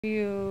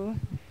You,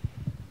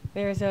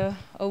 there's a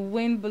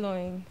wind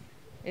blowing.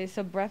 It's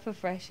a breath of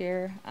fresh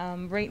air.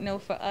 Right now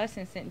for us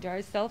in St.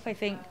 George South, I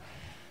think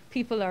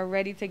people are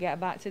ready to get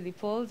back to the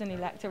polls and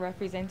elect a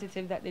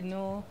representative that they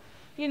know,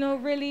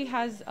 really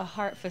has a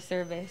heart for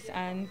service.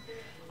 And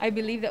I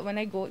believe that when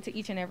I go to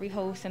each and every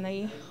house and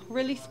I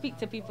really speak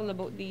to people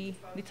about the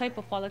type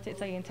of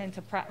politics I intend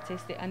to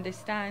practice, they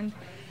understand.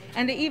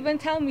 And they even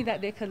tell me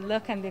that they could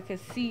look and they could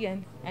see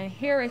and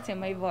hear it in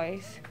my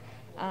voice.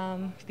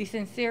 The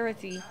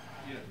sincerity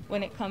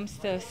when it comes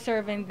to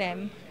serving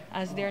them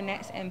as their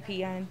next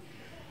MP. And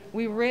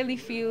we really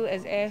feel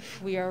as if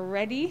we are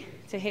ready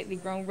to hit the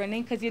ground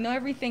running because,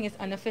 everything is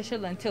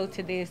unofficial until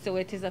today. So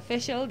it is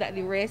official that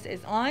the race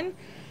is on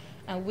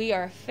and we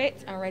are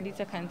fit and ready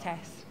to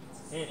contest.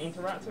 In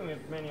interacting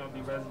with many of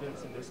the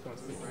residents in this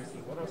constituency,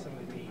 what are some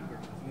of the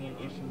main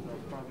issues or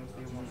problems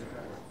they want to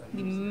address?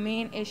 The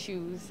main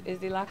issues is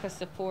the lack of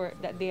support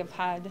that they have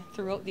had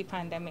throughout the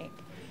pandemic.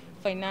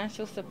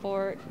 Financial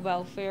support,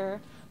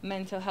 welfare,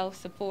 mental health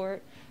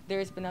support.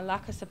 There's been a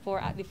lack of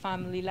support at the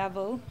family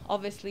level.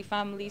 Obviously,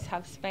 families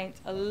have spent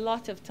a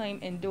lot of time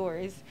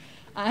indoors,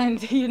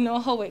 and you know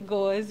how it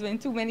goes when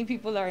too many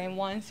people are in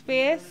one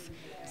space.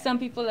 Some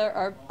people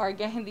are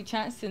getting the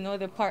chance to know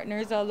their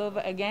partners all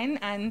over again,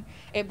 and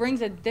it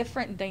brings a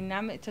different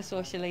dynamic to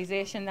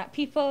socialization that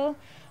people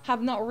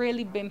have not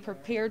really been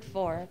prepared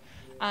for.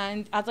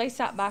 And as I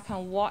sat back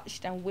and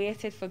watched and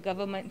waited for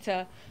government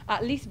to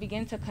at least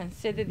begin to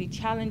consider the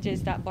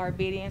challenges that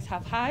Barbadians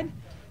have had,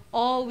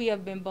 all we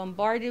have been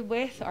bombarded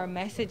with are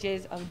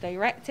messages of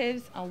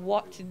directives on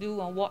what to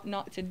do and what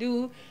not to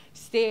do,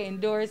 stay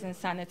indoors and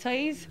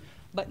sanitize,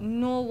 but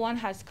no one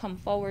has come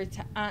forward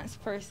to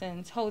ask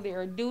persons how they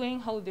are doing,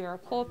 how they are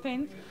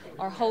coping,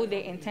 or how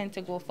they intend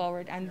to go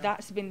forward. And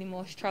that's been the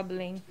most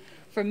troubling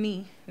for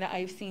me that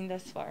I've seen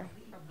thus far.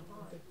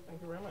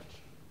 Thank you very much.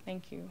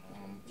 Thank you.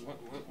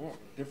 What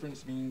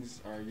different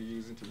means are you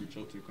using to reach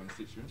out to your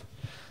constituents?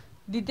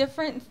 The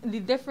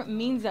different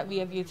means that we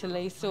have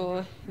utilized.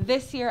 So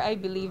this year, I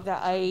believe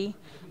that I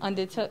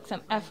undertook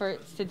some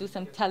efforts to do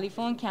some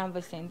telephone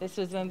canvassing. This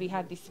was when we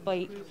had the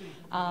spike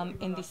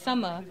in the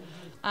summer.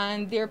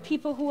 And there are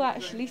people who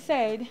actually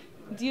said,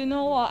 do you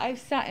know what? I've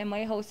sat in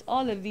my house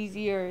all of these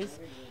years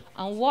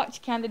and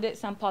watched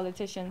candidates and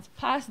politicians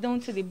pass down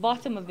to the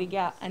bottom of the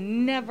gap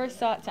and never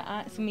sought to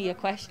ask me a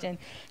question.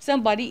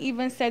 Somebody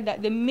even said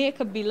that they make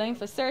a beeline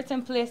for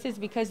certain places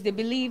because they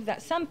believe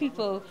that some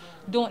people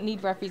don't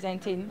need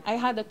representing. I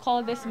had a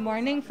call this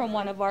morning from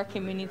one of our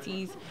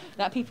communities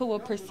that people will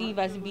perceive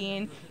as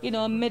being,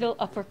 middle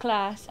upper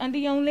class. And the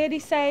young lady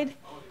said,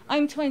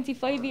 I'm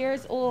 25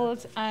 years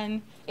old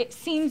and it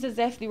seems as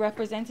if the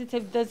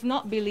representative does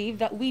not believe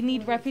that we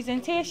need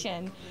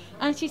representation.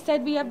 And she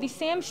said we have the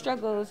same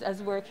struggles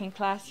as working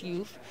class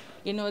youth.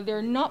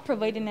 They're not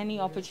providing any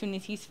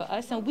opportunities for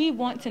us, and we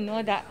want to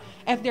know that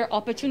if there are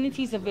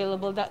opportunities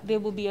available, that they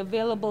will be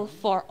available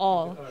for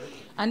all.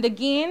 And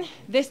again,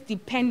 this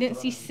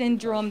dependency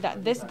syndrome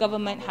that this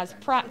government has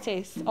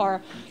practiced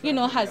or,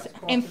 has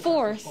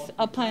enforced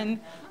upon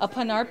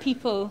our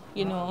people,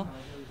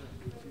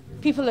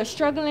 people are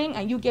struggling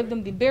and you give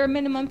them the bare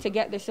minimum to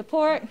get their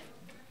support,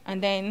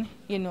 and then,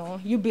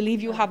 you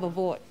believe you have a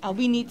vote. And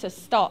we need to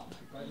stop.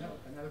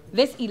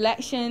 This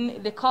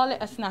election, they call it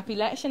a snap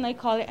election. I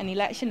call it an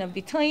election of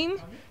the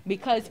time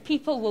because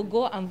people will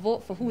go and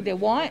vote for who they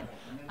want.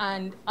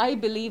 And I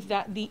believe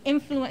that the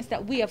influence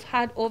that we have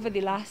had over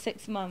the last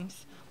 6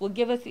 months will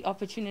give us the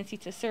opportunity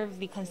to serve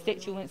the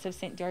constituents of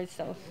St. George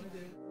South.